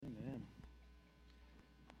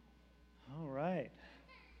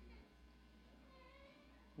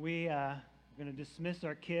We are going to dismiss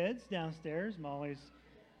our kids downstairs. Molly's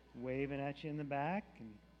waving at you in the back, and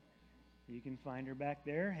you can find her back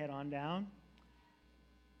there. Head on down.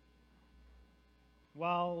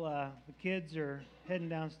 While the kids are heading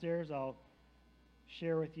downstairs, I'll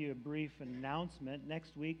share with you a brief announcement.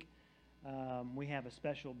 Next week, we have a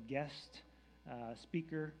special guest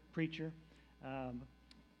speaker, preacher. A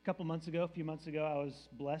few months ago, I was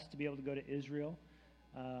blessed to be able to go to Israel.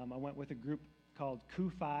 I went with a group called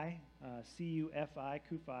CUFI, C-U-F-I,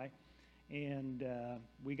 CUFI, and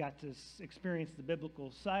we got to experience the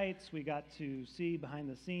biblical sites. We got to see behind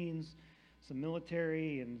the scenes some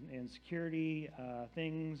military and security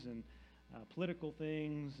things and political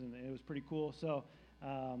things, and it was pretty cool. So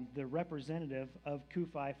the representative of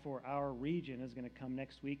CUFI for our region is going to come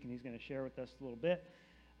next week, and he's going to share with us a little bit,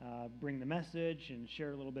 bring the message, and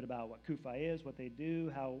share a little bit about what CUFI is, what they do,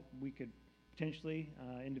 how we could potentially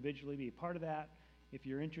individually be a part of that if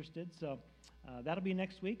you're interested. So that'll be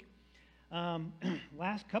next week.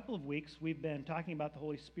 Last couple of weeks, we've been talking about the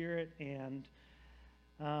Holy Spirit and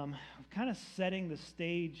kind of setting the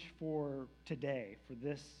stage for today, for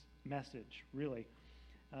this message, really.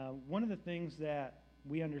 One of the things that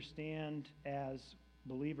we understand as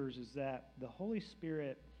believers is that the Holy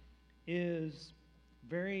Spirit is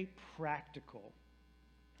very practical,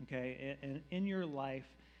 okay? And in your life,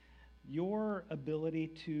 your ability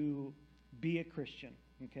to be a Christian,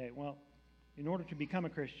 okay? Well, in order to become a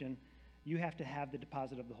Christian, you have to have the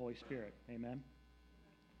deposit of the Holy Spirit, amen?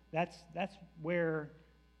 That's where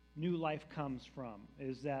new life comes from,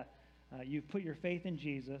 is that you've put your faith in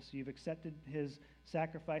Jesus, you've accepted his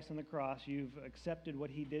sacrifice on the cross, you've accepted what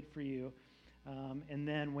he did for you, and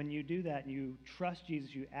then when you do that and you trust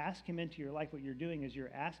Jesus, you ask him into your life, what you're doing is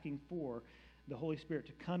you're asking for the Holy Spirit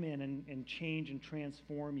to come in and change and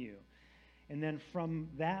transform you. And then from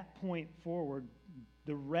that point forward,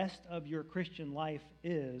 the rest of your Christian life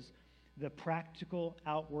is the practical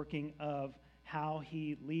outworking of how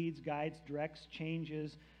he leads, guides, directs,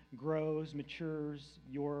 changes, grows, matures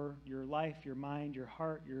your life, your mind, your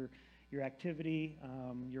heart, your activity,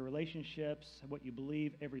 your relationships, what you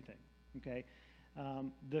believe, everything. Okay?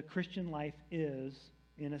 The Christian life is,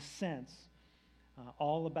 in a sense,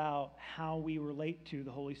 all about how we relate to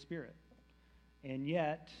the Holy Spirit. And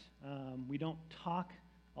yet, we don't talk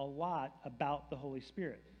a lot about the Holy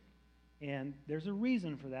Spirit. And there's a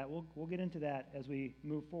reason for that. We'll get into that as we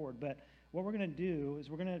move forward. But what we're going to do is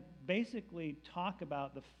we're going to basically talk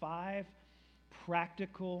about the 5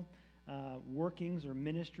 practical workings or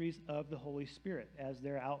ministries of the Holy Spirit as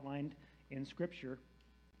they're outlined in Scripture.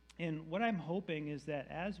 And what I'm hoping is that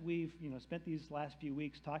as we've spent these last few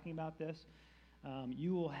weeks talking about this,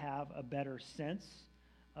 you will have a better sense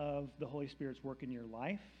of the Holy Spirit's work in your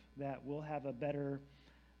life, that we'll have a better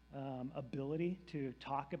ability to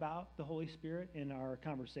talk about the Holy Spirit in our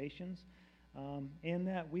conversations, and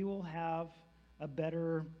that we will have a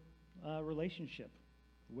better relationship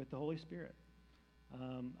with the Holy Spirit.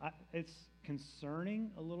 It's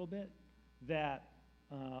concerning a little bit that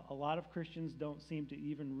a lot of Christians don't seem to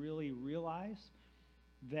even really realize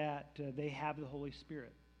that they have the Holy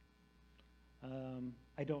Spirit.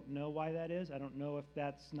 I don't know why that is. I don't know if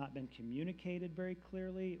that's not been communicated very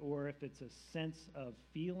clearly, or if it's a sense of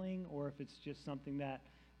feeling, or if it's just something that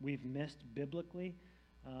we've missed biblically.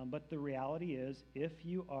 But the reality is, if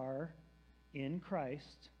you are in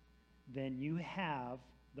Christ, then you have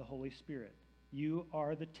the Holy Spirit. You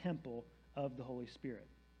are the temple of the Holy Spirit.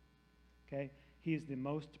 Okay? He is the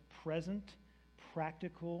most present,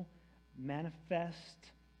 practical,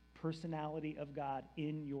 manifest personality of God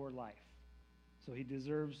in your life. So he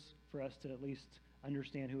deserves for us to at least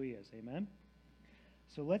understand who he is. Amen?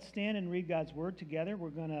 So let's stand and read God's word together. We're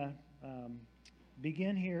going to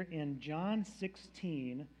begin here in John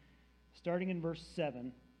 16, starting in verse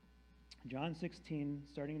 7. John 16,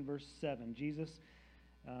 starting in verse 7. Jesus,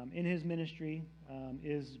 in his ministry,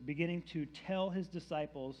 is beginning to tell his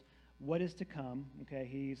disciples what is to come. Okay,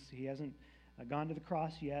 he hasn't gone to the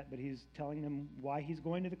cross yet, but he's telling them why he's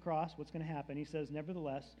going to the cross, what's going to happen. He says,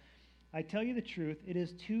 "Nevertheless, I tell you the truth, it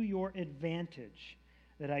is to your advantage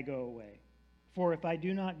that I go away. For if I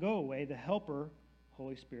do not go away, the Helper,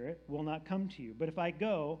 Holy Spirit, will not come to you. But if I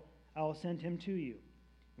go, I will send him to you.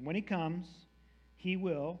 And when he comes, he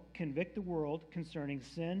will convict the world concerning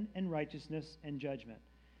sin and righteousness and judgment.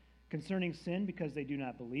 Concerning sin, because they do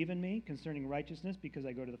not believe in me. Concerning righteousness, because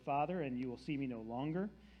I go to the Father, and you will see me no longer.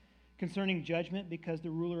 Concerning judgment, because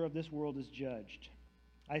the ruler of this world is judged.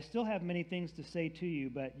 I still have many things to say to you,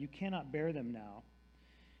 but you cannot bear them now.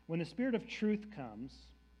 When the Spirit of truth comes,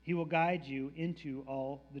 he will guide you into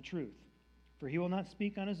all the truth. For he will not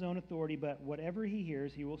speak on his own authority, but whatever he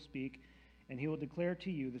hears, he will speak, and he will declare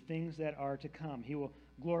to you the things that are to come. He will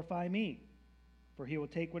glorify me, for he will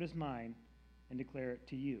take what is mine and declare it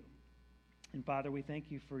to you. And Father, we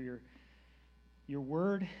thank you for your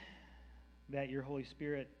word, that your Holy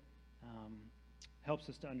Spirit helps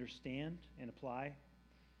us to understand and apply.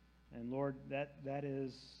 And Lord, that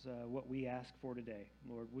is what we ask for today.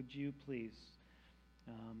 Lord, would you please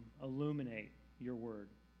illuminate your word?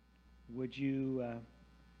 Would you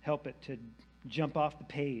help it to jump off the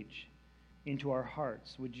page into our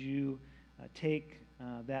hearts? Would you take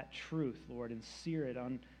that truth, Lord, and sear it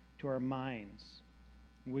onto our minds?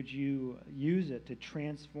 Would you use it to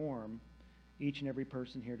transform each and every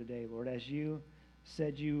person here today, Lord, as you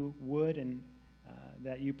said you would, and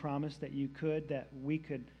that you promised that you could, that we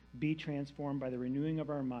could be transformed by the renewing of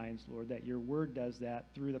our minds, Lord, that your word does that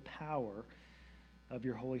through the power of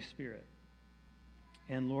your Holy Spirit.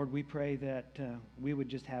 And Lord, we pray that we would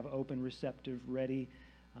just have open, receptive, ready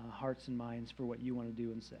hearts and minds for what you want to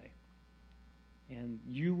do and say. And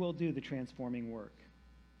you will do the transforming work.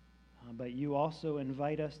 But you also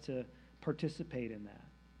invite us to participate in that,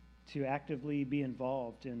 to actively be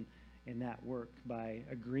involved in that work by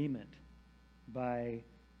agreement, by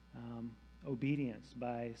obedience,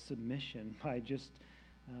 by submission, by just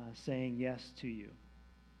saying yes to you.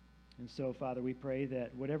 And so, Father, we pray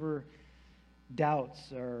that whatever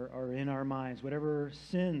doubts are in our minds, whatever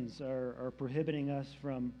sins are prohibiting us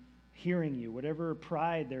from hearing you, whatever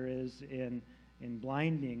pride there is in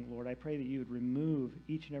blinding, Lord, I pray that you would remove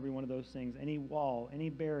each and every one of those things, any wall, any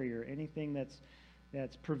barrier, anything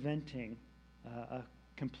that's preventing a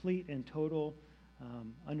complete and total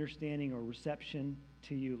understanding or reception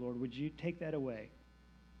to you, Lord. Would you take that away?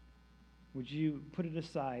 Would you put it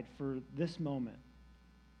aside for this moment?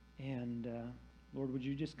 And Lord, would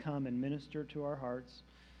you just come and minister to our hearts,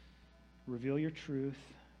 reveal your truth,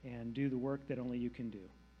 and do the work that only you can do.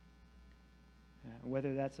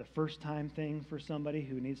 Whether that's a first-time thing for somebody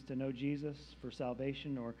who needs to know Jesus for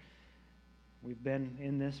salvation, or we've been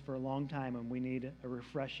in this for a long time and we need a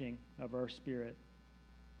refreshing of our spirit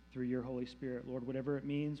through your Holy Spirit. Lord, whatever it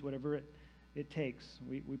means, whatever it takes,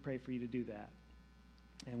 we pray for you to do that.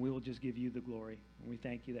 And we will just give you the glory. And we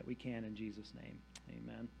thank you that we can in Jesus' name.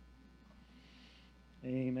 Amen.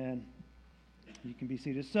 Amen. You can be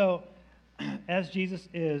seated. So, as Jesus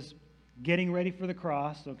is getting ready for the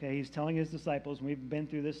cross, okay, he's telling his disciples, and we've been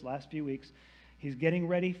through this last few weeks, he's getting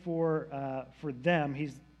ready for them.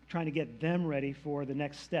 He's trying to get them ready for the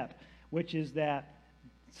next step, which is that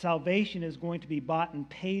salvation is going to be bought and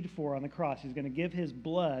paid for on the cross. He's going to give his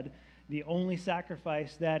blood, the only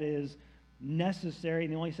sacrifice that is necessary,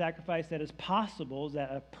 and the only sacrifice that is possible, is that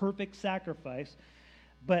a perfect sacrifice.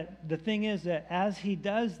 But the thing is that as he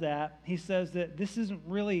does that, he says that this isn't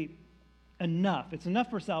really enough. It's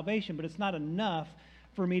enough for salvation, but it's not enough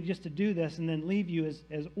for me just to do this and then leave you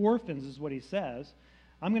as orphans, is what he says.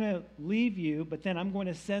 I'm going to leave you, but then I'm going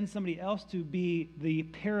to send somebody else to be the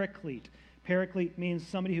paraclete. Paraclete means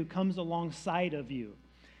somebody who comes alongside of you.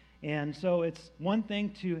 And so it's one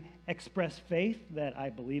thing to express faith that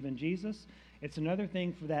I believe in Jesus. It's another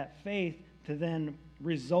thing for that faith to then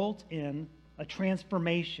result in a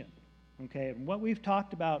transformation. Okay, and what we've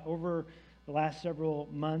talked about over the last several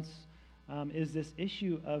months is this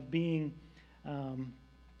issue of being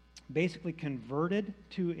basically converted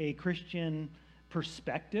to a Christian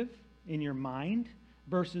perspective in your mind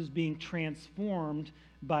versus being transformed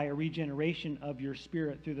by a regeneration of your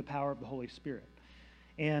spirit through the power of the Holy Spirit.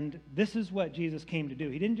 And this is what Jesus came to do.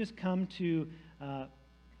 He didn't just come to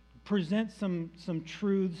present some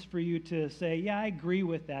truths for you to say, yeah, I agree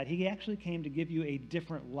with that. He actually came to give you a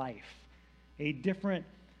different life, a different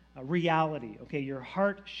reality. Okay, your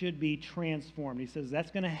heart should be transformed. He says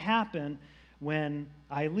that's going to happen when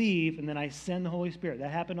I leave and then I send the Holy Spirit.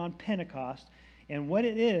 That happened on Pentecost. And what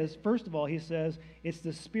it is, first of all, he says, it's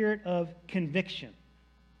the spirit of conviction.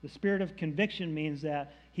 The spirit of conviction means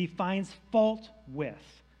that he finds fault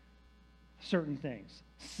with certain things.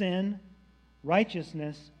 Sin,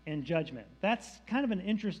 righteousness, and judgment. That's kind of an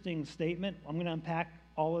interesting statement. I'm going to unpack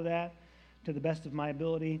all of that to the best of my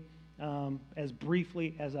ability as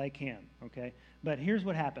briefly as I can, okay? But here's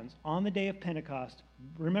what happens. On the day of Pentecost,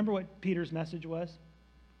 remember what Peter's message was?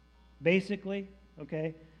 Basically,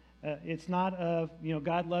 okay, it's not of,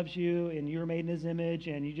 God loves you and you're made in his image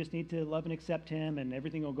and you just need to love and accept him and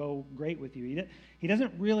everything will go great with you. He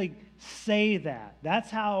doesn't really say that. That's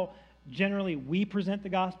how generally we present the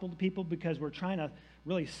gospel to people, because we're trying to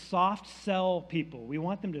really soft sell people. We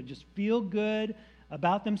want them to just feel good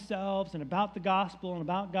about themselves and about the gospel and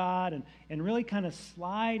about God, and really kind of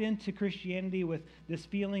slide into Christianity with this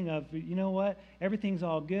feeling of, you know what, everything's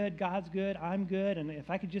all good, God's good, I'm good, and if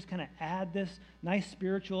I could just kind of add this nice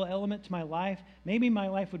spiritual element to my life, maybe my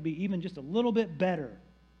life would be even just a little bit better,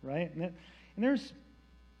 right? And there's,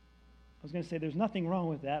 I was going to say there's nothing wrong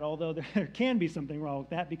with that, although there can be something wrong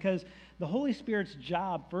with that, because the Holy Spirit's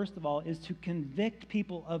job, first of all, is to convict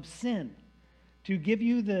people of sin, to give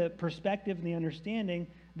you the perspective and the understanding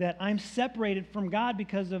that I'm separated from God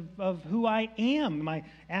because of who I am. My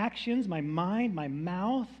actions, my mind, my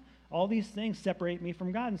mouth, all these things separate me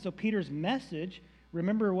from God. And so Peter's message,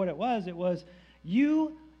 remember what it was? It was,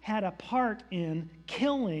 you had a part in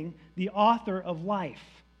killing the author of life.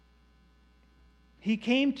 He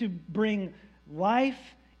came to bring life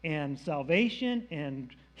and salvation and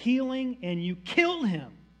healing, and you killed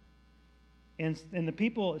him. And the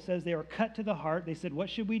people, it says they were cut to the heart. They said,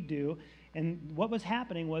 what should we do? And what was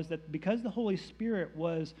happening was that because the Holy Spirit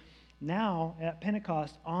was now at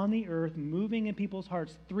Pentecost on the earth, moving in people's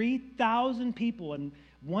hearts, 3,000 people in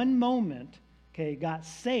one moment, okay, got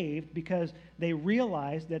saved because they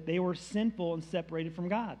realized that they were sinful and separated from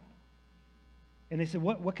God. And they said,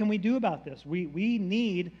 what can we do about this? We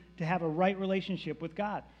need to have a right relationship with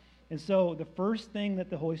God. And so the first thing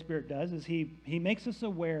that the Holy Spirit does is he makes us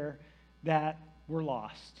aware that we're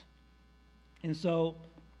lost. And so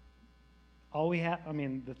all we have,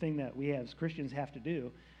 the thing that we as Christians have to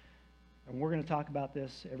do, and we're going to talk about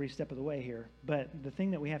this every step of the way here, but the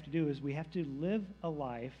thing that we have to do is we have to live a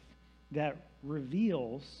life that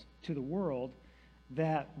reveals to the world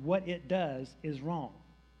that what it does is wrong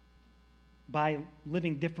by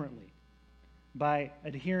living differently, by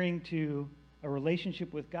adhering to a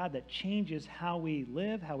relationship with God that changes how we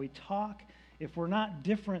live, how we talk. If we're not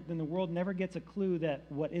different, then the world never gets a clue that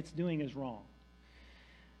what it's doing is wrong.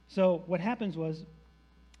 So what happens was,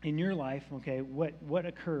 in your life, okay, what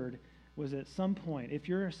occurred was at some point, if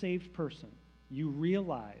you're a saved person, you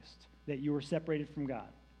realized that you were separated from God.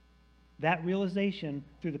 That realization,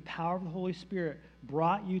 through the power of the Holy Spirit,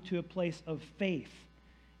 brought you to a place of faith.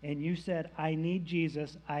 And you said, I need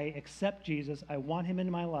Jesus, I accept Jesus, I want him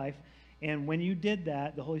into my life. And when you did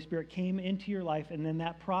that, the Holy Spirit came into your life, and then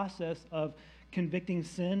that process of convicting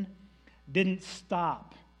sin didn't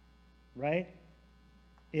stop, right?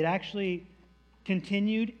 It actually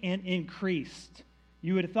continued and increased.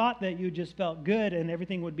 You would have thought that you just felt good and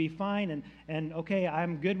everything would be fine, and okay,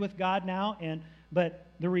 I'm good with God now, but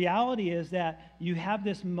the reality is that you have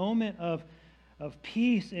this moment of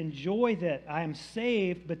peace and joy that I am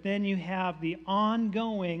saved, but then you have the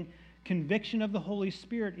ongoing conviction of the Holy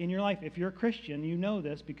Spirit in your life. If you're a Christian, you know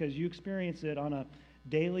this because you experience it on a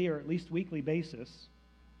daily or at least weekly basis.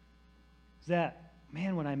 Is that,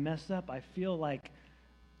 man, when I mess up, I feel like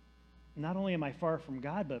not only am I far from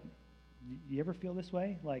God, but you ever feel this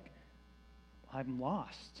way? Like I'm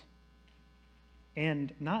lost.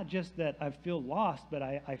 And not just that I feel lost, but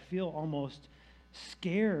I feel almost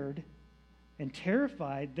scared and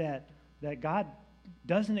terrified that God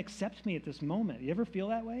doesn't accept me at this moment. You ever feel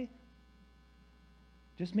that way?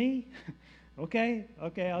 Just me? Okay,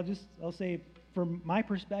 I'll say from my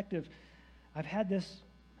perspective, I've had this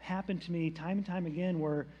happen to me time and time again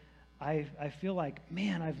where I feel like,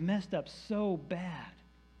 man, I've messed up so bad.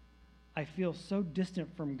 I feel so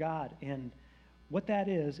distant from God. And what that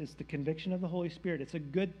is the conviction of the Holy Spirit. It's a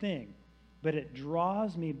good thing, but it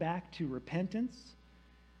draws me back to repentance,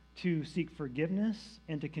 to seek forgiveness,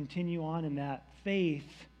 and to continue on in that faith,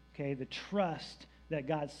 okay, the trust that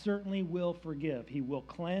God certainly will forgive. He will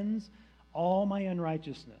cleanse all my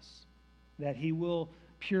unrighteousness, that he will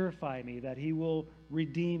purify me, that he will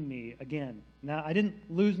redeem me again. Now, I didn't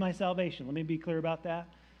lose my salvation. Let me be clear about that.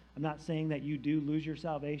 I'm not saying that you do lose your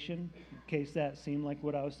salvation. In case that seemed like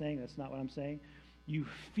what I was saying, that's not what I'm saying. You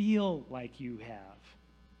feel like you have.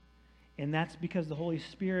 And that's because the Holy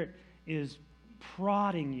Spirit is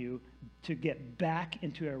prodding you to get back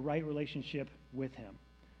into a right relationship with him.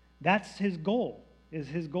 That's his goal.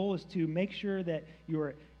 His goal is to make sure that you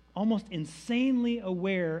are almost insanely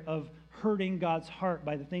aware of hurting God's heart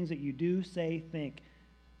by the things that you do, say, think.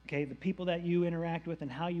 Okay, the people that you interact with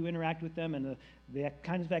and how you interact with them and the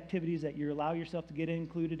kinds of activities that you allow yourself to get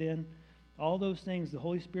included in, all those things the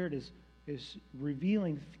Holy Spirit is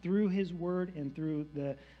revealing through his word and through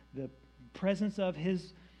the presence of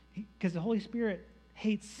his, because the Holy Spirit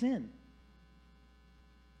hates sin.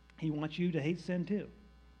 He wants you to hate sin too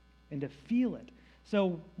and to feel it.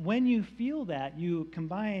 So when you feel that, you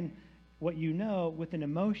combine what you know with an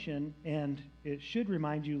emotion, and it should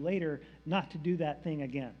remind you later not to do that thing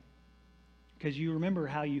again, because you remember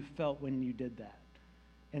how you felt when you did that.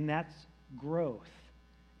 And that's growth.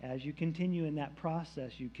 as you continue in that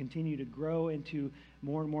process, you continue to grow into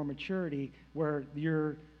more and more maturity where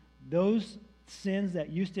those sins that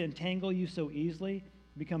used to entangle you so easily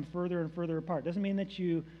become further and further apart. Doesn't mean that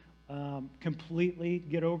you completely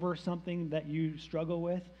get over something that you struggle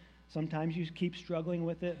with. Sometimes you keep struggling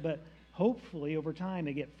with it, but hopefully over time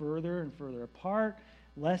they get further and further apart,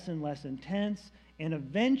 less and less intense, and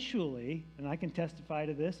eventually, and I can testify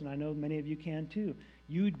to this, and I know many of you can too,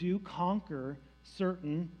 you do conquer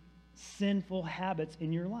certain sinful habits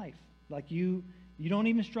in your life. Like you don't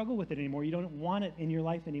even struggle with it anymore. You don't want it in your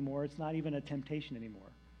life anymore. It's not even a temptation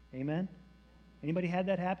anymore. Amen? Anybody had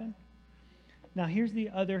that happen? Now, here's the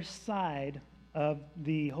other side of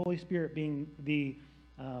the Holy Spirit being the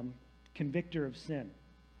convictor of sin.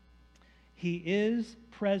 He is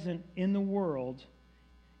present in the world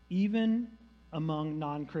even among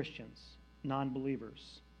non-Christians,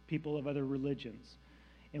 non-believers, people of other religions.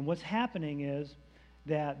 And what's happening is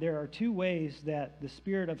that there are two ways that the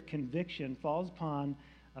spirit of conviction falls upon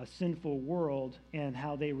a sinful world and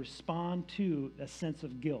how they respond to a sense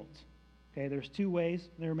of guilt. Okay, there's two ways.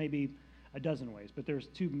 There may be a dozen ways, but there's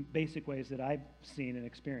two basic ways that I've seen and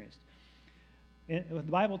experienced. And the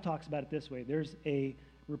Bible talks about it this way. There's a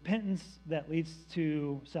repentance that leads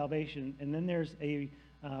to salvation, and then there's a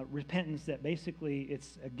repentance that basically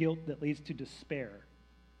it's a guilt that leads to despair.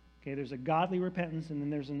 Okay, there's a godly repentance, and then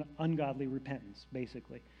there's an ungodly repentance,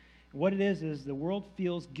 basically. And what it is the world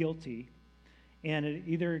feels guilty, and it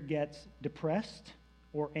either gets depressed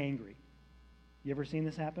or angry. You ever seen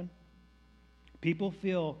this happen? People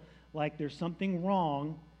feel like there's something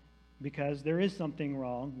wrong because there is something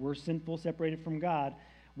wrong. We're sinful, separated from God.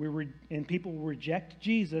 And people reject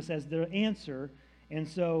Jesus as their answer. And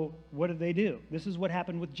so what do? This is what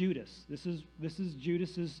happened with Judas. This is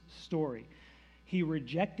Judas's story. He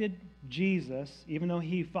rejected Jesus, even though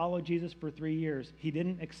he followed Jesus for 3 years. He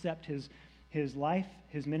didn't accept his life,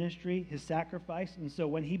 his ministry, his sacrifice. And so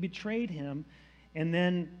when he betrayed him, and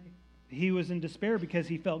then he was in despair because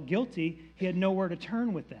he felt guilty, he had nowhere to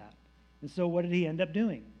turn with that. And so what did he end up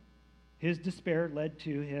doing? His despair led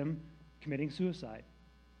to him committing suicide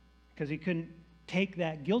because he couldn't take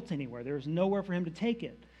that guilt anywhere. There was nowhere for him to take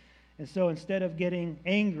it. And so instead of getting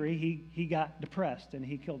angry, he got depressed and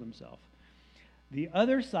he killed himself. The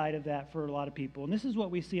other side of that for a lot of people, and this is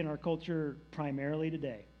what we see in our culture primarily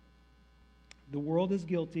today, the world is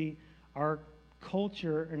guilty, our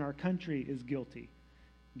culture and our country is guilty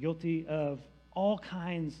of all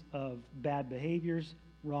kinds of bad behaviors,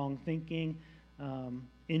 wrong thinking,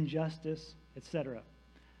 injustice, etc.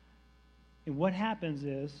 And what happens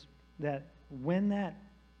is that when that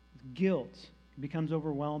guilt becomes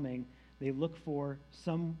overwhelming, they look for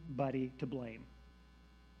somebody to blame.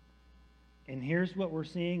 And here's what we're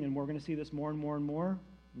seeing, and we're going to see this more and more and more.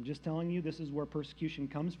 I'm just telling you, this is where persecution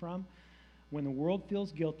comes from. When the world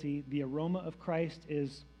feels guilty, the aroma of Christ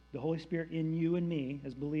is the Holy Spirit in you and me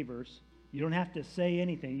as believers. You don't have to say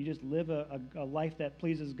anything. You just live a life that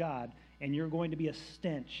pleases God, and you're going to be a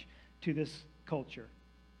stench to this culture.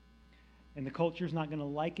 And the culture's not going to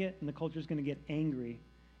like it, and the culture's going to get angry,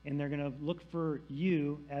 and they're going to look for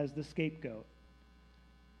you as the scapegoat.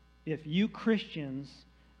 If you Christians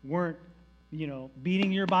weren't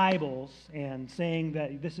beating your Bibles and saying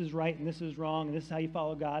that this is right and this is wrong and this is how you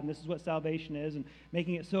follow God and this is what salvation is and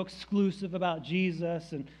making it so exclusive about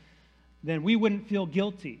Jesus, and then we wouldn't feel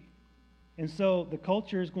guilty. And so the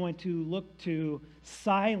culture is going to look to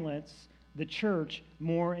silence the church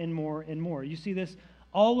more and more and more. You see this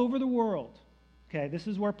all over the world. Okay, this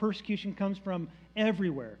is where persecution comes from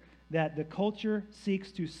everywhere, that the culture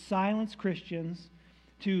seeks to silence Christians,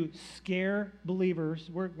 to scare believers.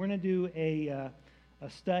 We're going to do a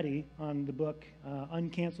study on the book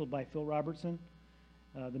Uncanceled by Phil Robertson.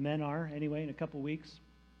 The men are, anyway, in a couple weeks.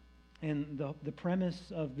 And the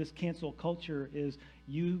premise of this cancel culture is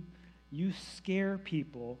you scare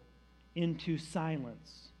people into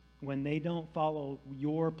silence when they don't follow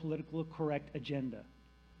your politically correct agenda.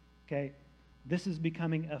 Okay? This is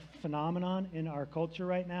becoming a phenomenon in our culture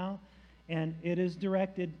right now, and it is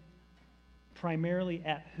directed primarily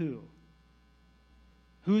at who?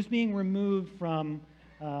 Who's being removed from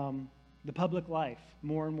the public life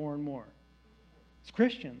more and more and more? It's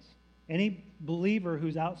Christians. Any believer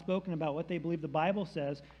who's outspoken about what they believe the Bible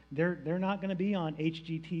says, they're not going to be on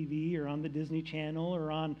HGTV or on the Disney Channel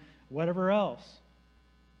or on whatever else,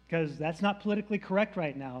 because that's not politically correct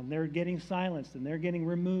right now, and they're getting silenced and they're getting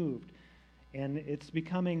removed. And it's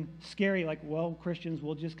becoming scary, like, well, Christians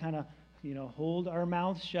will just kind of hold our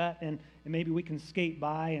mouths shut, and maybe we can skate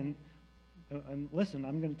by. And listen,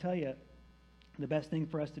 I'm going to tell you, the best thing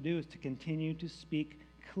for us to do is to continue to speak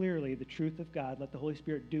clearly the truth of God. Let the Holy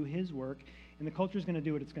Spirit do His work, and the culture is going to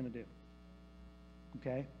do what it's going to do.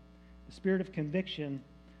 Okay? The spirit of conviction,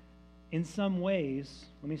 in some ways,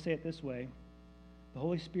 let me say it this way, the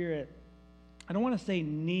Holy Spirit, I don't want to say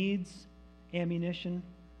needs ammunition,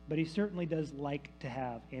 but He certainly does like to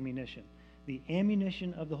have ammunition. The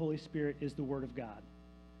ammunition of the Holy Spirit is the Word of God.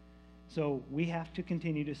 So we have to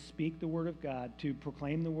continue to speak the Word of God, to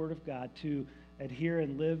proclaim the Word of God, to adhere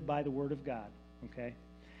and live by the Word of God. Okay?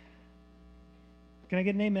 Can I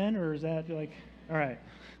get an amen, or is that like, all right.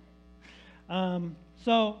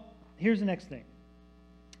 So here's the next thing.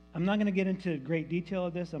 I'm not going to get into great detail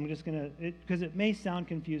of this. I'm just going to, because it may sound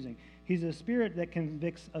confusing. He's a spirit that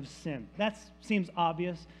convicts of sin. That seems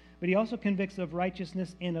obvious, but He also convicts of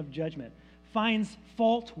righteousness and of judgment. Finds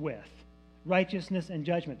fault with righteousness and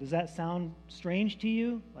judgment. Does that sound strange to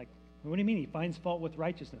you? Like, what do you mean He finds fault with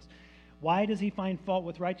righteousness? Why does He find fault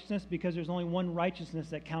with righteousness? Because there's only one righteousness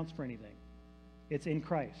that counts for anything. It's in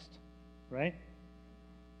Christ, right?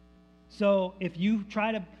 So if you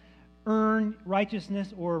try to earn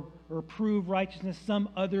righteousness or prove righteousness some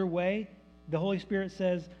other way, the Holy Spirit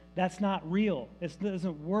says that's not real. It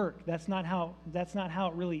doesn't work. That's not how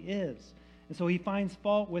it really is. And so He finds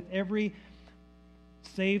fault with every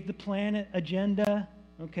save the planet agenda,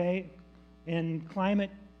 okay, and climate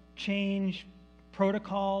change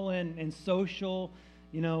protocol and social,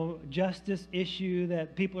 justice issue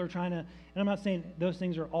that people are trying to, and I'm not saying those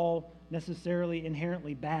things are all necessarily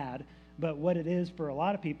inherently bad, but what it is for a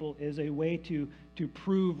lot of people is a way to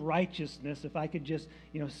prove righteousness. If I could just,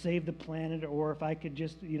 save the planet, or if I could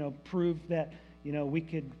just, prove that, we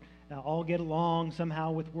could all get along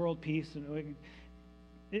somehow with world peace. And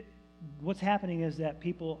what's happening is that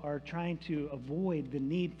people are trying to avoid the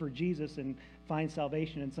need for Jesus and find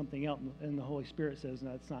salvation in something else. And the Holy Spirit says,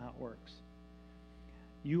 no, that's not how it works.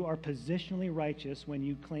 You are positionally righteous when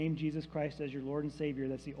you claim Jesus Christ as your Lord and Savior.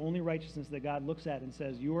 That's the only righteousness that God looks at and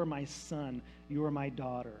says, you are my son, you are my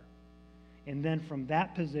daughter. And then from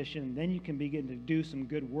that position, then you can begin to do some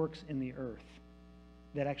good works in the earth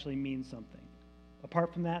that actually means something.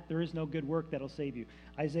 Apart from that, there is no good work that'll save you.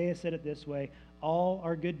 Isaiah said it this way, all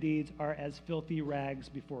our good deeds are as filthy rags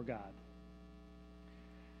before God.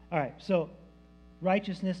 All right, so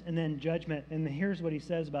righteousness and then judgment. And here's what he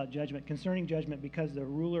says about judgment. Concerning judgment, because the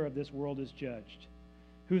ruler of this world is judged.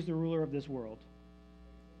 Who's the ruler of this world?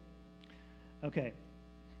 Okay.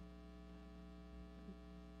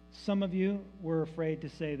 Some of you were afraid to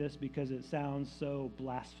say this because it sounds so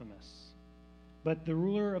blasphemous. But the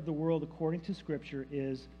ruler of the world, according to Scripture,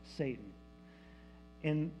 is Satan.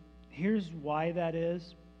 And here's why that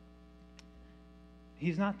is.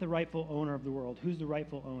 He's not the rightful owner of the world. Who's the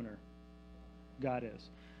rightful owner? God is.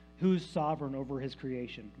 Who's sovereign over His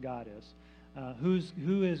creation? God is.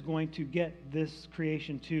 Who is going to get this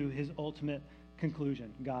creation to His ultimate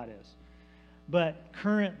conclusion? God is. But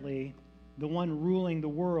currently, the one ruling the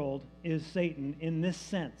world is Satan in this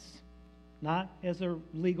sense. Not as a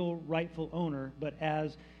legal rightful owner, but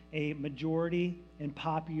as a majority and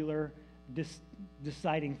popular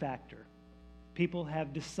deciding factor. People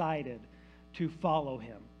have decided to follow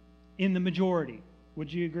him in the majority.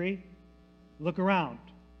 Would you agree? Look around.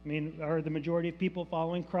 I mean, are the majority of people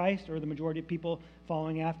following Christ, or the majority of people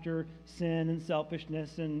following after sin and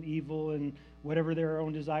selfishness and evil and whatever their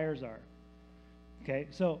own desires are? Okay,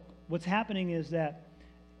 so what's happening is that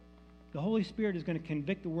the Holy Spirit is going to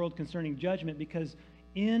convict the world concerning judgment, because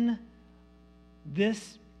in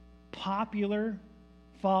this popular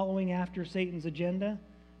following after Satan's agenda,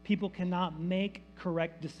 people cannot make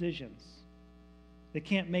correct decisions. They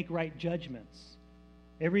can't make right judgments.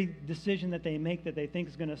 Every decision that they make that they think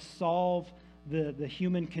is going to solve the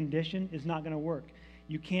human condition is not going to work.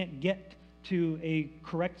 You can't get to a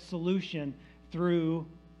correct solution through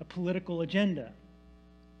a political agenda.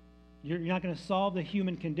 You're not going to solve the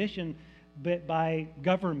human condition but by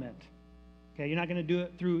government. Okay, you're not going to do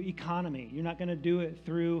it through economy. You're not going to do it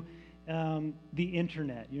through the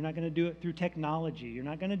internet. You're not going to do it through technology. You're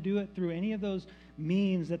not going to do it through any of those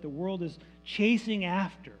means that the world is chasing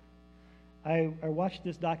after. I watched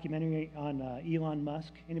this documentary on Elon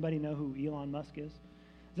Musk. Anybody know who Elon Musk is?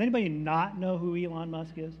 Does anybody not know who Elon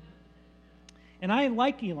Musk is? And I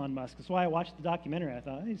like Elon Musk. That's why I watched the documentary. I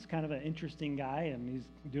thought he's kind of an interesting guy and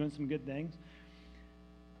he's doing some good things.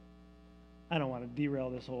 I don't want to derail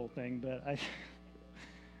this whole thing,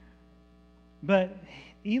 but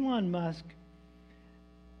Elon Musk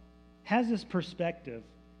has this perspective,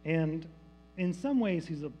 and in some ways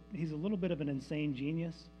he's a little bit of an insane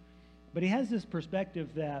genius, but he has this perspective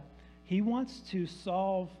that he wants to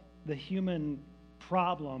solve the human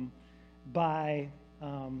problem by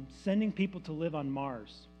sending people to live on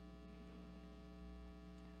Mars.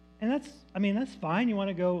 And that's fine. You want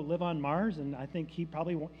to go live on Mars, and I think he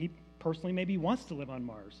personally maybe wants to live on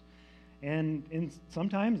Mars. And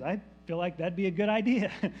sometimes I feel like that'd be a good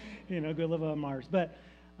idea, go live on Mars. But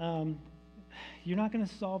you're not going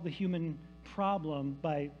to solve the human problem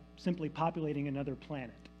by simply populating another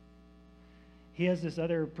planet. He has this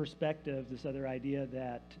other perspective, this other idea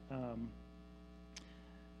that,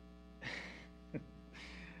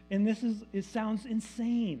 and it sounds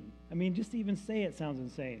insane. I mean, just to even say it sounds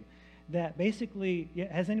insane. That basically,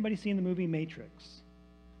 has anybody seen the movie Matrix?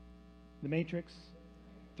 The Matrix?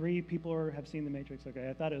 3 people have seen the Matrix. Okay,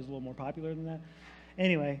 I thought it was a little more popular than that.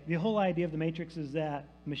 Anyway, the whole idea of the Matrix is that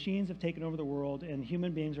machines have taken over the world and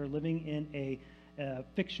human beings are living in a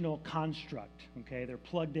fictional construct. Okay, they're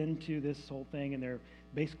plugged into this whole thing and they're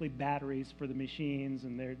basically batteries for the machines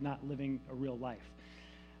and they're not living a real life.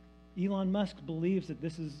 Elon Musk believes that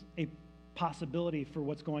this is a possibility for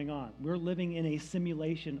what's going on. We're living in a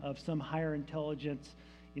simulation of some higher intelligence,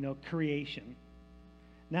 creation.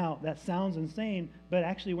 Now, that sounds insane, but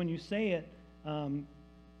actually when you say it,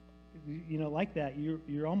 like that,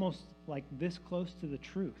 you're almost like this close to the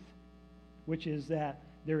truth, which is that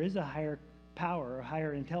there is a higher power, a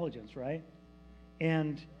higher intelligence, right?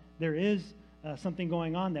 And there is something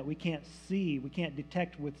going on that we can't see, we can't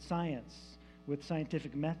detect with science, with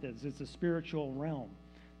scientific methods. It's a spiritual realm.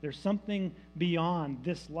 There's something beyond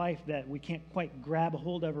this life that we can't quite grab a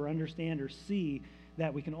hold of or understand or see,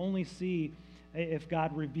 that we can only see if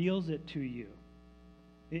God reveals it to you.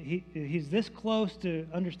 He's this close to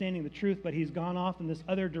understanding the truth, but he's gone off in this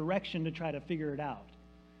other direction to try to figure it out.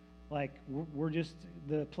 Like we're just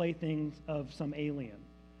the playthings of some alien,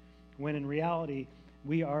 when in reality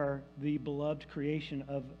we are the beloved creation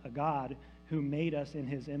of a God who made us in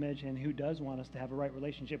his image and who does want us to have a right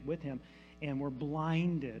relationship with him, and we're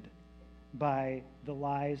blinded by the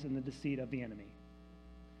lies and the deceit of the enemy.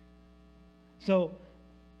 So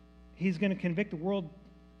he's going to convict the world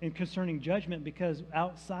in concerning judgment, because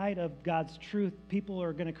outside of God's truth, people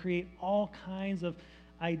are going to create all kinds of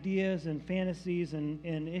ideas and fantasies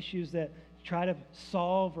and issues that try to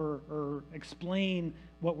solve or explain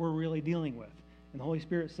what we're really dealing with. And the Holy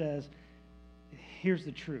Spirit says, here's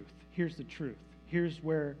the truth. Here's the truth. Here's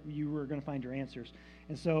where you are going to find your answers.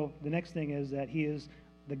 And so the next thing is that he is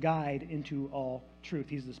the guide into all truth.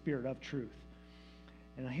 He's the Spirit of truth.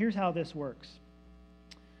 And here's how this works.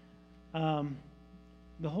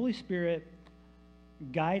 The Holy Spirit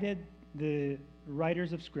guided the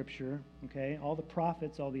writers of Scripture, okay, all the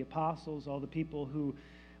prophets, all the apostles, all the people who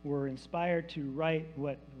were inspired to write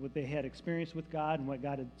what they had experienced with God and what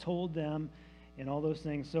God had told them and all those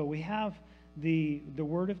things. So we have the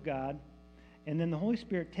Word of God, and then the Holy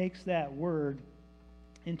Spirit takes that Word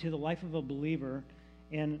into the life of a believer,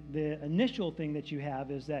 and the initial thing that you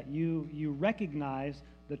have is that you recognize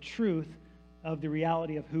the truth of the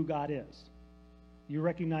reality of who God is. You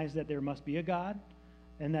recognize that there must be a God,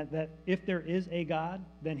 and that if there is a God,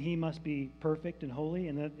 then he must be perfect and holy,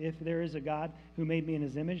 and that if there is a God who made me in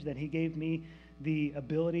his image, that he gave me the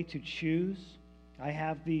ability to choose. I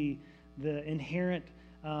have the inherent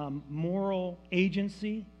moral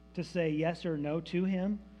agency to say yes or no to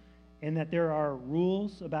him, and that there are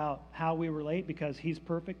rules about how we relate because he's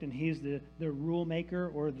perfect and he's the rule maker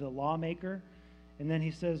or the law maker. And then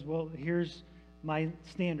he says, well, here's my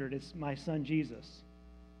standard. It's my son Jesus.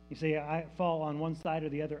 You say, I fall on one side or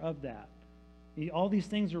the other of that. All these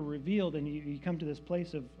things are revealed, and you come to this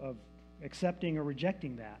place of accepting or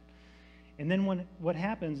rejecting that. And then what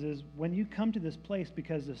happens is when you come to this place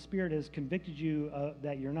because the Spirit has convicted you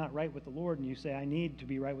that you're not right with the Lord, and you say, I need to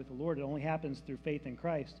be right with the Lord, it only happens through faith in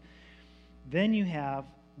Christ. Then you have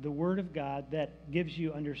the Word of God that gives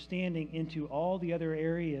you understanding into all the other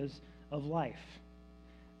areas of life.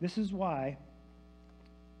 This is why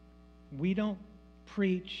we don't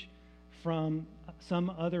preach from some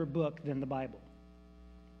other book than the Bible.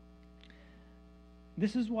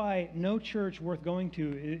 This is why no church worth going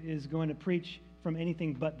to is going to preach from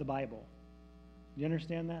anything but the Bible. Do you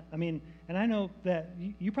understand that? I mean, and I know that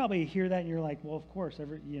you probably hear that and you're like, well, of course,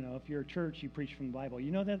 if you're a church, you preach from the Bible.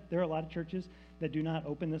 You know that there are a lot of churches that do not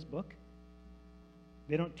open this book.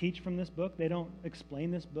 They don't teach from this book. They don't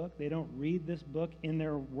explain this book. They don't read this book in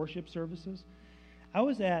their worship services. I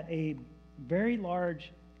was at a very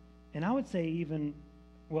large, and I would say even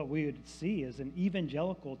what we would see as an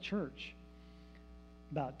evangelical church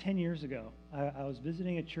about 10 years ago. I was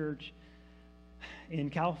visiting a church in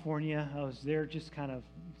California. I was there just kind of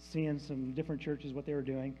seeing some different churches, what they were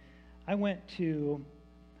doing. I went to,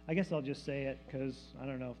 I guess I'll just say it because I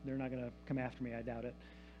don't know if they're not going to come after me. I doubt it.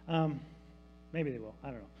 Maybe they will. I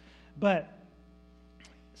don't know. But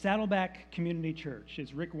Saddleback Community Church,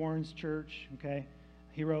 it's Rick Warren's church, okay?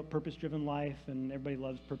 He wrote Purpose Driven Life, and everybody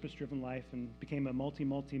loves Purpose Driven Life, and became a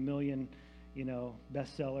multi-million,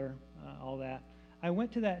 bestseller, all that. I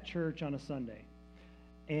went to that church on a Sunday,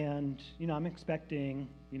 and, I'm expecting,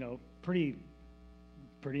 pretty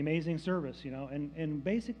amazing service, and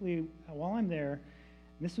basically, while I'm there,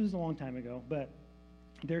 this was a long time ago, but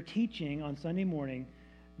they're teaching on Sunday morning.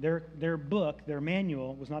 Their book, their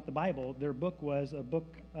manual, was not the Bible. Their book was a book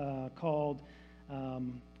called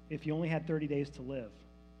If You Only Had 30 Days to Live.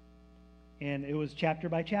 And it was chapter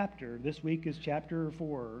by chapter. This week is chapter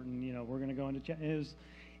 4, and, we're going to go into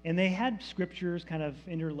and they had scriptures kind of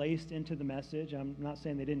interlaced into the message. I'm not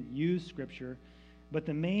saying they didn't use scripture, but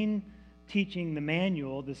the main teaching, the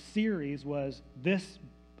manual, the series was this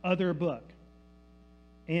other book.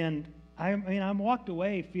 And I walked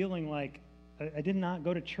away feeling like I did not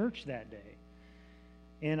go to church that day.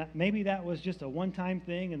 And maybe that was just a one-time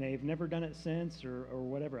thing and they've never done it since or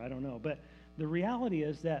whatever. I don't know. But the reality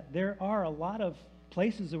is that there are a lot of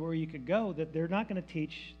places where you could go that they're not going to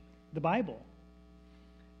teach the Bible.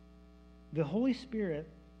 The Holy Spirit,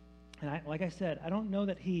 and like I said, I don't know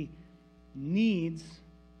that he needs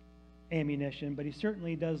ammunition, but he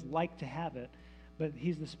certainly does like to have it. But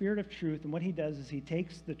he's the Spirit of truth, and what he does is he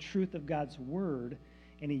takes the truth of God's Word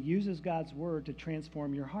and he uses God's Word to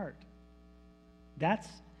transform your heart. That's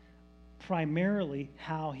primarily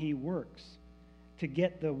how he works, to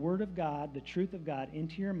get the Word of God, the truth of God,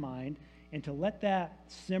 into your mind, and to let that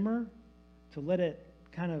simmer, to let it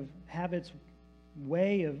kind of have its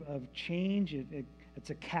way of change.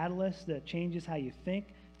 It's a catalyst that changes how you think,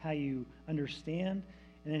 how you understand,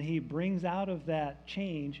 and then he brings out of that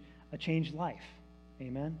change a changed life.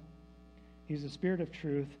 Amen? He's the Spirit of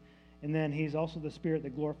truth. And then he's also the Spirit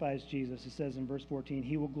that glorifies Jesus. It says in verse 14,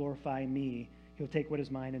 he will glorify me. He'll take what is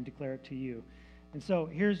mine and declare it to you. And so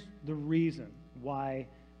here's the reason why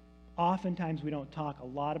oftentimes we don't talk a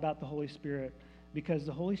lot about the Holy Spirit, because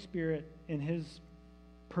the Holy Spirit in his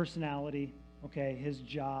personality, okay, his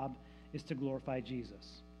job is to glorify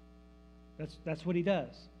Jesus. That's what he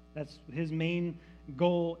does. That's his main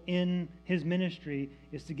goal in his ministry,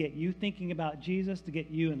 is to get you thinking about Jesus, to get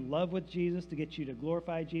you in love with Jesus, to get you to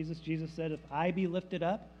glorify Jesus. Jesus said, if I be lifted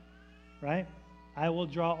up, right, I will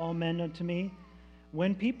draw all men unto me.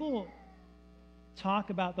 When people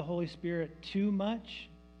talk about the Holy Spirit too much,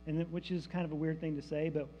 which is kind of a weird thing to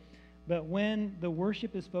say, but when the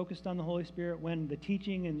worship is focused on the Holy Spirit, when the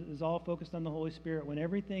teaching is all focused on the Holy Spirit, when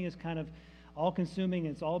everything is kind of all-consuming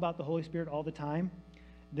and it's all about the Holy Spirit all the time,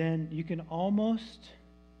 then you can almost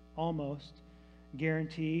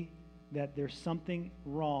guarantee that there's something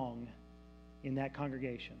wrong in that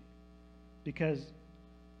congregation. Because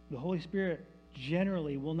the Holy Spirit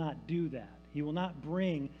generally will not do that. He will not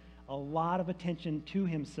bring a lot of attention to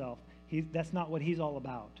himself. That's not what he's all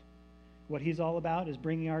about. What he's all about is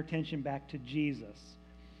bringing our attention back to Jesus.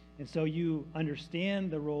 And so you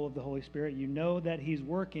understand the role of the Holy Spirit. You know that he's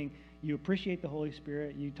working. You appreciate the Holy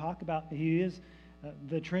Spirit. You talk about, he is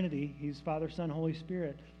the Trinity. He's Father, Son, Holy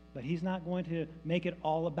Spirit. But he's not going to make it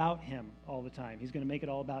all about him all the time. He's going to make it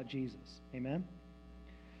all about Jesus. Amen?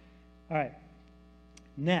 All right.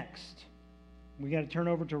 Next, we got to turn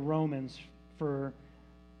over to Romans for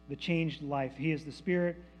the changed life. He is the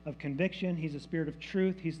Spirit of conviction. He's the Spirit of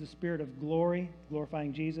truth. He's the Spirit of glory,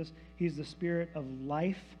 glorifying Jesus. He's the Spirit of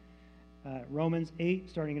life. Romans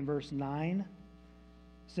 8, starting in verse 9,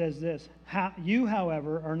 says this, you,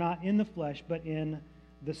 however, are not in the flesh, but in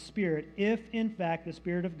the Spirit, if in fact the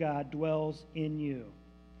Spirit of God dwells in you.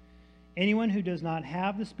 Anyone who does not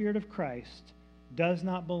have the Spirit of Christ does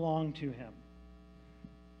not belong to him.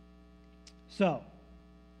 So,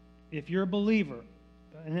 if you're a believer,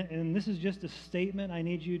 and this is just a statement I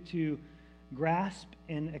need you to grasp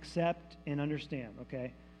and accept and understand,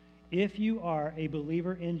 okay? If you are a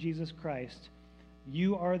believer in Jesus Christ,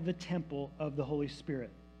 you are the temple of the Holy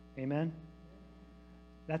Spirit. Amen?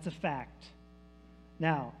 That's a fact.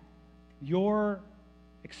 Now, your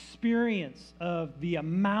experience of the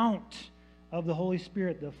amount of the Holy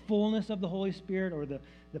Spirit, the fullness of the Holy Spirit, or the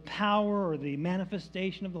power or the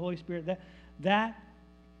manifestation of the Holy Spirit, that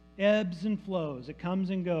ebbs and flows. It comes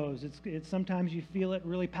and goes. It's sometimes you feel it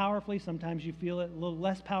really powerfully. Sometimes you feel it a little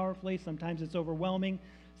less powerfully. Sometimes it's overwhelming.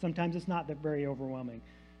 Sometimes it's not that very overwhelming.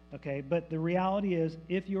 Okay, but the reality is,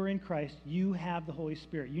 if you're in Christ, you have the Holy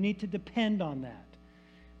Spirit. You need to depend on that.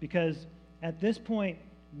 Because at this point,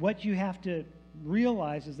 what you have to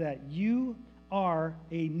realize is that you are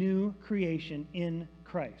a new creation in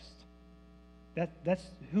Christ. That's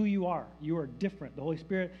who you are. You are different. The Holy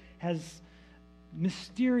Spirit has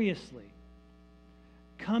mysteriously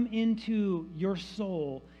come into your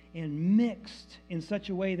soul and mixed in such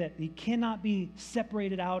a way that he cannot be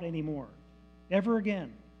separated out anymore, ever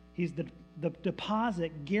again. He's the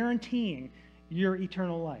deposit guaranteeing your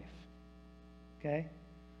eternal life. Okay?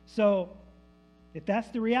 So, if that's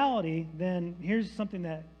the reality, then here's something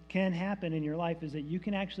that can happen in your life is that you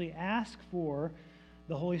can actually ask for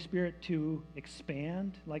the Holy Spirit to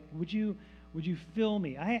expand. Like, would you fill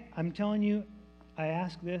me? I'm telling you, I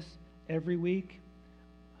ask this every week.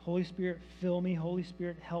 Holy Spirit, fill me. Holy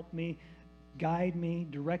Spirit, help me. Guide me.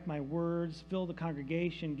 Direct my words. Fill the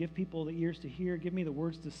congregation. Give people the ears to hear. Give me the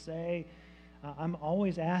words to say. I'm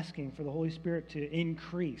always asking for the Holy Spirit to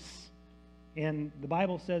increase. And the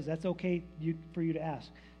Bible says that's okay for you to ask.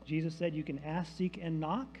 Jesus said you can ask, seek, and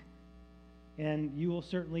knock. And you will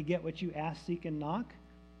certainly get what you ask, seek, and knock.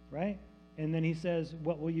 Right? And then he says,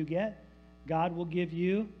 what will you get? God will give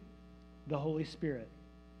you the Holy Spirit.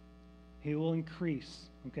 He will increase.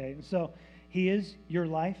 Okay? And so he is your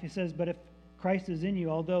life. He says, but if Christ is in you,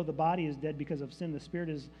 although the body is dead because of sin, the Spirit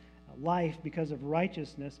is life because of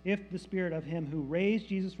righteousness. If the Spirit of him who raised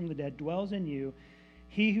Jesus from the dead dwells in you,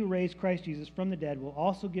 he who raised Christ Jesus from the dead will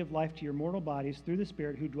also give life to your mortal bodies through the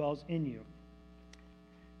Spirit who dwells in you.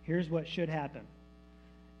 Here's what should happen.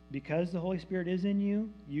 Because the Holy Spirit is in you,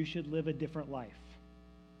 you should live a different life.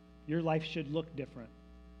 Your life should look different.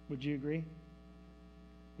 Would you agree?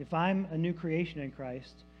 If I'm a new creation in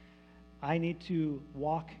Christ, I need to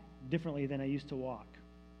walk differently than I used to walk.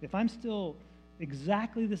 If I'm still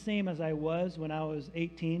exactly the same as I was when I was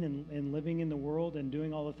 18 and living in the world and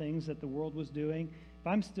doing all the things that the world was doing, if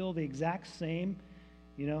I'm still the exact same,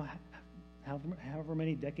 however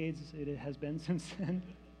many decades it has been since then,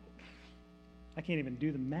 I can't even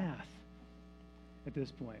do the math at this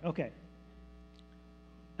point. Okay.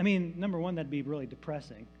 I mean, number one, that'd be really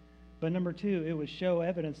depressing. But number two, it would show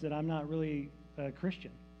evidence that I'm not really a Christian.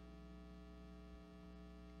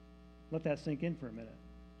 Let that sink in for a minute.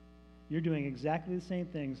 You're doing exactly the same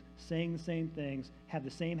things, saying the same things, have the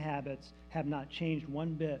same habits, have not changed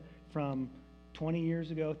one bit from 20 years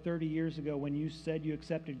ago, 30 years ago when you said you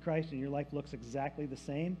accepted Christ and your life looks exactly the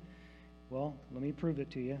same. Well, let me prove it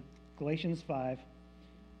to you. Galatians 5,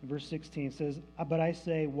 verse 16 says, but I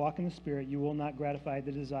say, walk in the Spirit, you will not gratify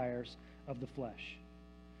the desires of the flesh.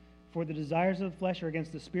 For the desires of the flesh are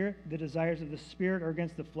against the Spirit, the desires of the Spirit are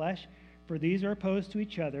against the flesh, for these are opposed to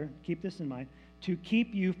each other, keep this in mind, to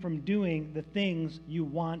keep you from doing the things you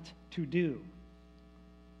want to do.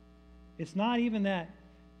 It's not even that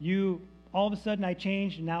all of a sudden I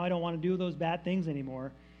changed and now I don't want to do those bad things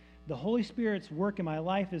anymore. The Holy Spirit's work in my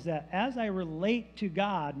life is that as I relate to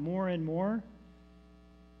God more and more,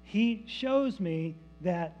 he shows me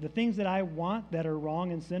that the things that I want that are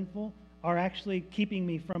wrong and sinful are actually keeping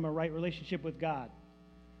me from a right relationship with God.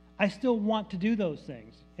 I still want to do those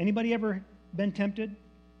things. Anybody ever been tempted?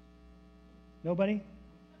 Nobody?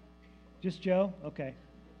 Just Joe? Okay.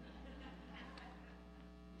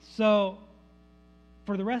 So,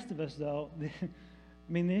 for the rest of us, though, the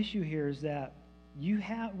issue here is that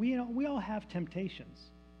we all have temptations.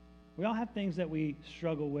 We all have things that we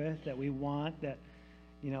struggle with, that we want, that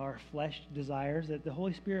our flesh desires, that the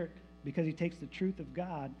Holy Spirit, because he takes the truth of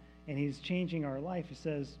God and he's changing our life, he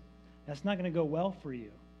says, that's not going to go well for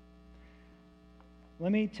you.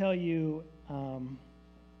 Let me tell you a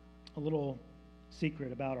little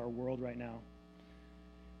secret about our world right now.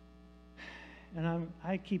 And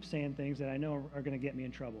I keep saying things that I know are going to get me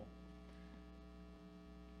in trouble.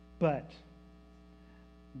 But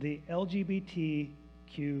the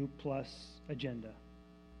LGBTQ plus agenda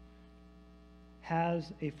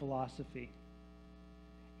has a philosophy.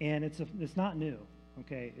 And it's not new,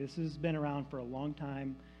 okay? This has been around for a long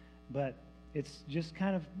time, but it's just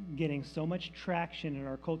kind of getting so much traction in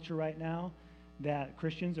our culture right now that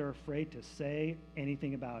Christians are afraid to say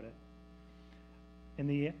anything about it. And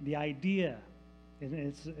the idea, and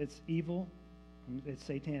it's evil, it's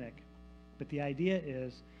satanic, but the idea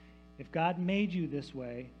is if God made you this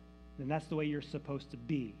way, then that's the way you're supposed to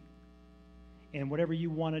be. And whatever you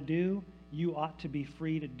want to do, you ought to be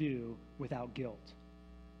free to do without guilt.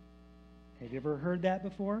 Have you ever heard that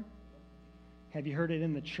before? Have you heard it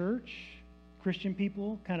in the church? Christian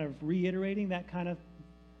people kind of reiterating that kind of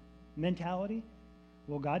mentality?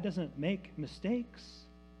 Well, God doesn't make mistakes.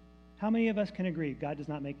 How many of us can agree God does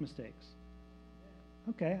not make mistakes?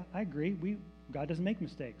 Okay, I agree. God doesn't make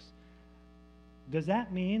mistakes. Does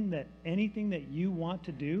that mean that anything that you want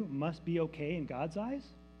to do must be okay in God's eyes?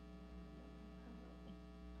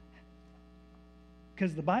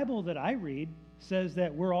 Because the Bible that I read says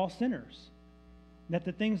that we're all sinners, that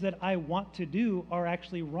the things that I want to do are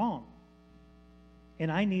actually wrong.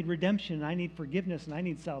 and I need redemption, and I need forgiveness, and I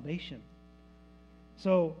need salvation.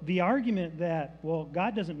 So the argument that, well,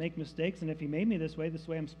 God doesn't make mistakes, and if he made me this way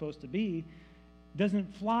I'm supposed to be,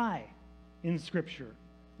 doesn't fly in Scripture.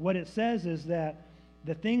 What it says is that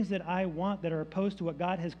the things that I want that are opposed to what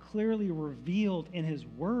God has clearly revealed in his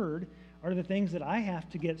word are the things that I have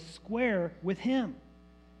to get square with him.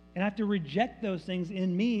 And I have to reject those things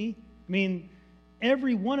in me. I mean,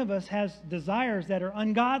 every one of us has desires that are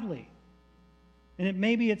ungodly. And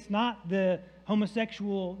maybe it's not the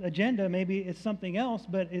homosexual agenda, maybe it's something else,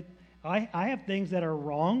 but I have things that are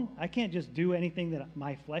wrong. I can't just do anything that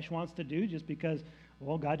my flesh wants to do just because,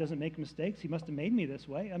 well, God doesn't make mistakes. He must have made me this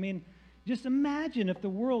way. I mean, just imagine if the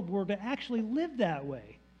world were to actually live that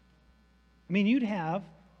way. I mean, you'd have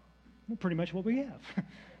pretty much what we have.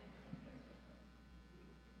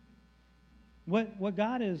 What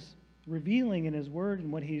God is revealing in his word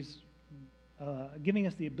and what he's giving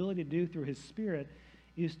us the ability to do through his Spirit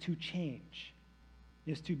is to change,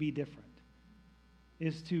 is to be different,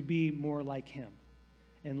 is to be more like him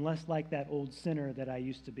and less like that old sinner that I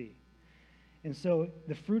used to be. And so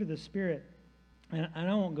the fruit of the Spirit, and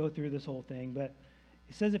I won't go through this whole thing, but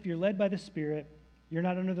he says if you're led by the Spirit, you're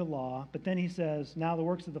not under the law. But then he says, now the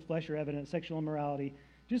works of the flesh are evident: sexual immorality.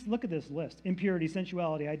 Just look at this list: impurity,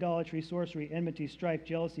 sensuality, idolatry, sorcery, enmity, strife,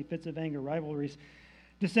 jealousy, fits of anger, rivalries,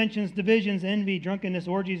 dissensions, divisions, envy, drunkenness,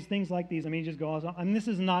 orgies, things like these. I mean, just goes on. I mean, this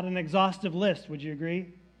is not an exhaustive list. Would you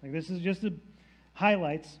agree? Like, this is just the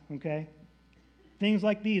highlights, okay? Things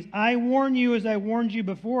like these. I warn you, as I warned you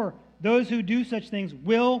before, those who do such things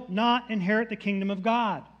will not inherit the kingdom of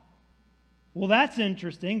God. Well, that's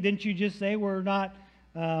interesting. Didn't you just say we're not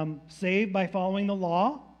saved by following the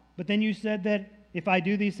law? But then you said that if I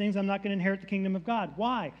do these things, I'm not going to inherit the kingdom of God.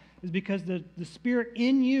 Why? It's because the Spirit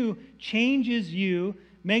in you changes you,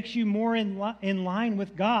 makes you more in line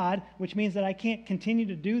with God, which means that I can't continue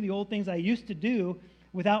to do the old things I used to do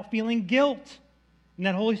without feeling guilt. And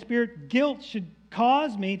that Holy Spirit guilt should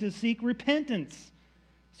cause me to seek repentance.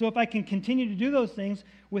 So if I can continue to do those things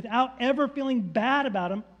without ever feeling bad about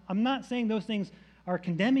them, I'm not saying those things are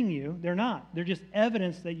condemning you. They're not. They're just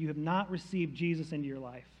evidence that you have not received Jesus into your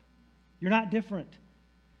life. You're not different.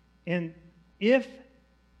 And here's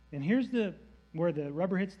where the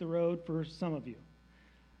rubber hits the road for some of you.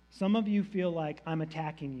 Some of you feel like I'm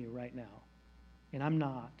attacking you right now, and I'm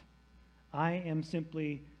not. I am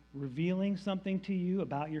simply revealing something to you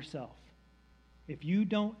about yourself. If you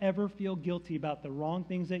don't ever feel guilty about the wrong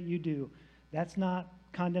things that you do, that's not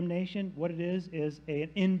condemnation. What it is an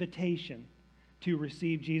invitation to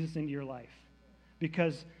receive Jesus into your life.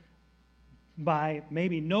 Because by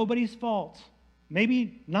maybe nobody's fault,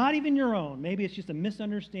 maybe not even your own, maybe it's just a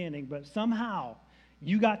misunderstanding, but somehow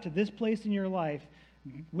you got to this place in your life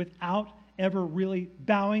without ever really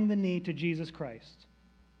bowing the knee to Jesus Christ.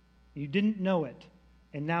 You didn't know it,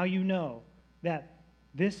 and now you know that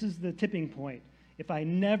this is the tipping point. If I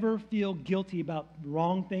never feel guilty about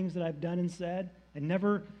wrong things that I've done and said, and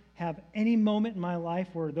never have any moment in my life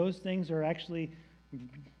where those things are actually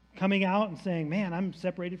coming out and saying, man, I'm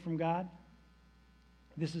separated from God,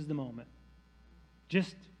 this is the moment.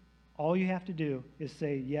 Just all you have to do is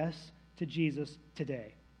say yes to Jesus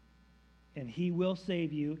today. And he will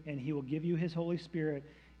save you, and he will give you his Holy Spirit.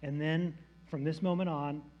 And then from this moment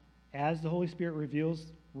on, as the Holy Spirit reveals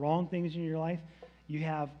wrong things in your life, you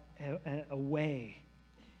have a way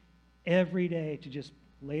every day to just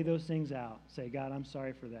lay those things out. Say, God, I'm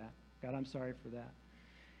sorry for that. God, I'm sorry for that.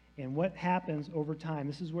 And what happens over time,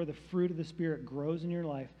 this is where the fruit of the Spirit grows in your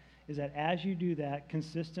life, is that as you do that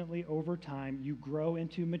consistently over time, you grow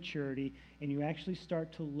into maturity and you actually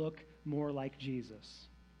start to look more like Jesus.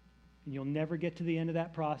 And you'll never get to the end of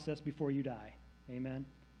that process before you die. Amen?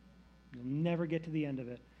 You'll never get to the end of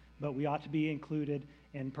it. But we ought to be included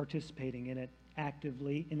and participating in it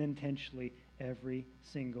actively and intentionally every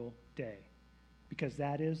single day. Because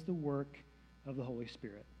that is the work of the Holy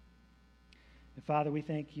Spirit. And Father, we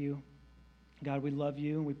thank you. God, we love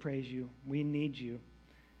you and we praise you. We need you.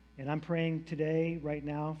 And I'm praying today, right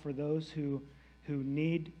now, for those who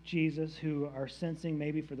need Jesus, who are sensing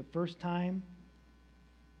maybe for the first time,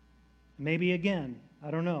 maybe again,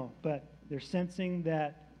 I don't know, but they're sensing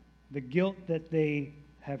that the guilt that they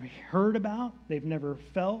have heard about, they've never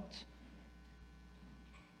felt,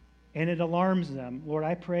 and it alarms them. Lord,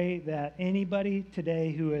 I pray that anybody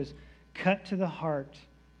today who is cut to the heart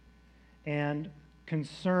and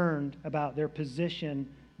concerned about their position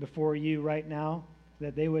before you right now,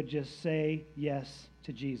 that they would just say yes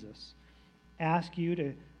to Jesus. Ask you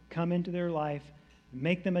to come into their life,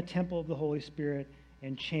 make them a temple of the Holy Spirit,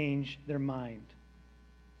 and change their mind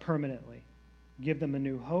permanently. Give them a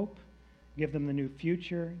new hope. Give them the new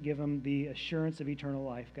future. Give them the assurance of eternal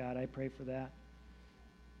life, God. I pray for that.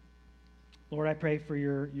 Lord, I pray for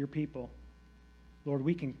your people. Lord,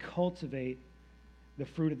 we can cultivate the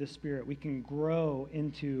fruit of the Spirit. We can grow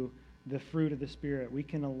into the fruit of the Spirit. We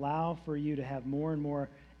can allow for you to have more and more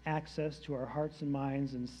access to our hearts and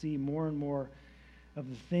minds and see more and more of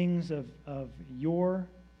the things of your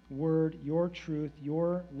word, your truth,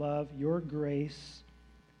 your love, your grace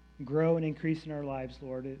grow and increase in our lives,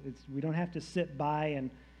 Lord. We don't have to sit by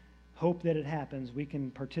and hope that it happens. We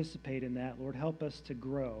can participate in that. Lord, help us to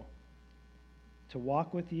grow, to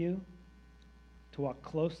walk with you, to walk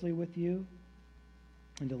closely with you,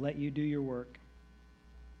 and to let you do your work.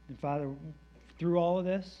 And Father, through all of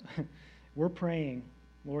this, we're praying,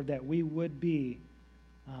 Lord, that we would be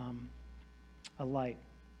a light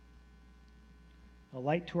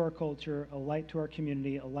to our culture, a light to our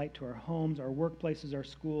community, a light to our homes, our workplaces, our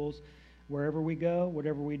schools, wherever we go,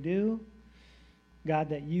 whatever we do. God,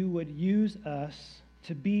 that you would use us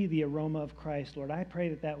to be the aroma of Christ, Lord. I pray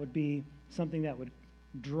that that would be something that would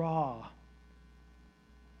draw,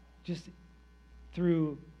 just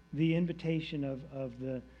through the invitation of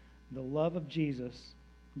the love of Jesus,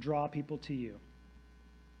 draw people to you.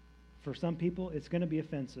 For some people, it's going to be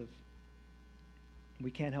offensive. We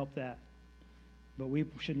can't help that. But we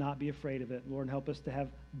should not be afraid of it. Lord, help us to have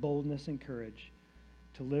boldness and courage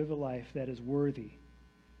to live a life that is worthy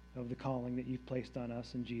of the calling that you've placed on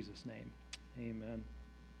us in Jesus' name. Amen.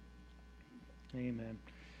 Amen.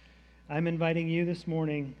 I'm inviting you this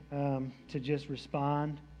morning to just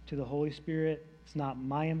respond to the Holy Spirit. It's not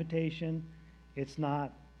my invitation. It's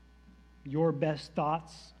not your best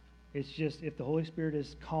thoughts. It's just if the Holy Spirit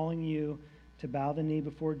is calling you to bow the knee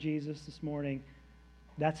before Jesus this morning,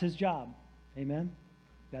 that's his job. Amen?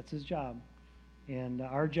 That's his job. And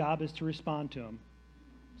our job is to respond to him.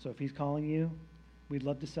 So if he's calling you, we'd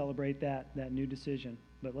love to celebrate that new decision.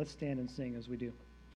 But let's stand and sing as we do.